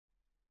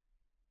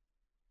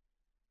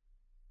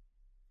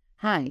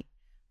Hi,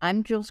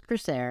 I'm Jules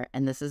Crusair,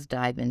 and this is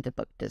Dive into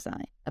Book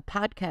Design, a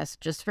podcast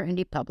just for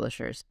indie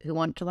publishers who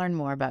want to learn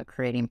more about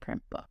creating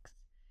print books.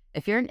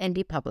 If you're an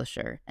indie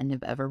publisher and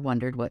have ever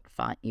wondered what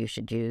font you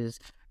should use,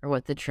 or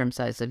what the trim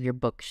size of your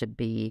book should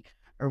be,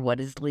 or what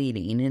is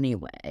leading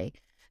anyway,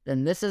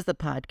 then this is the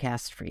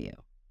podcast for you.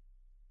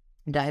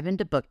 Dive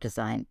into Book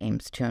Design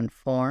aims to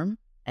inform,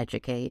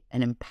 educate,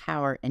 and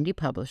empower indie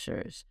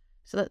publishers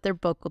so that their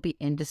book will be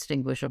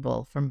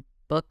indistinguishable from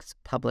books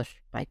published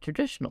by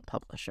traditional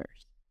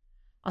publishers.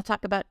 I'll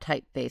talk about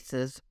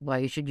typefaces, why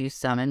you should use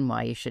some and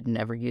why you should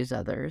never use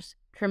others,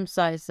 trim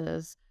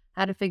sizes,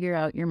 how to figure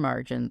out your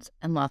margins,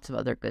 and lots of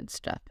other good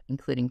stuff,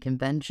 including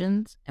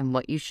conventions and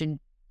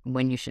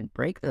when you should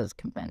break those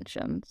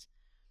conventions,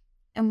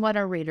 and what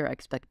are reader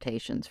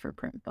expectations for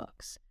print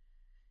books.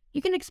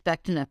 You can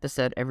expect an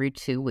episode every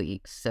 2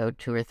 weeks, so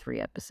 2 or 3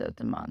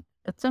 episodes a month,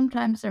 but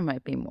sometimes there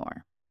might be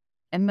more.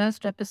 And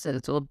most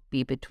episodes will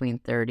be between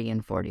 30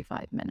 and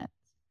 45 minutes.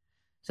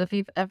 So if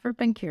you've ever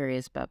been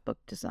curious about book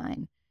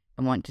design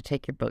and want to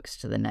take your books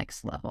to the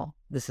next level,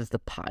 this is the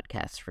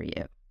podcast for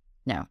you.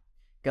 Now,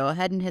 go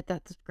ahead and hit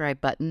that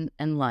subscribe button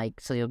and like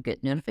so you'll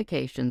get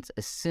notifications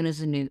as soon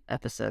as a new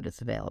episode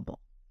is available.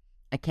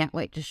 I can't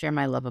wait to share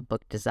my love of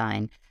book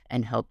design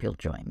and hope you'll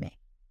join me.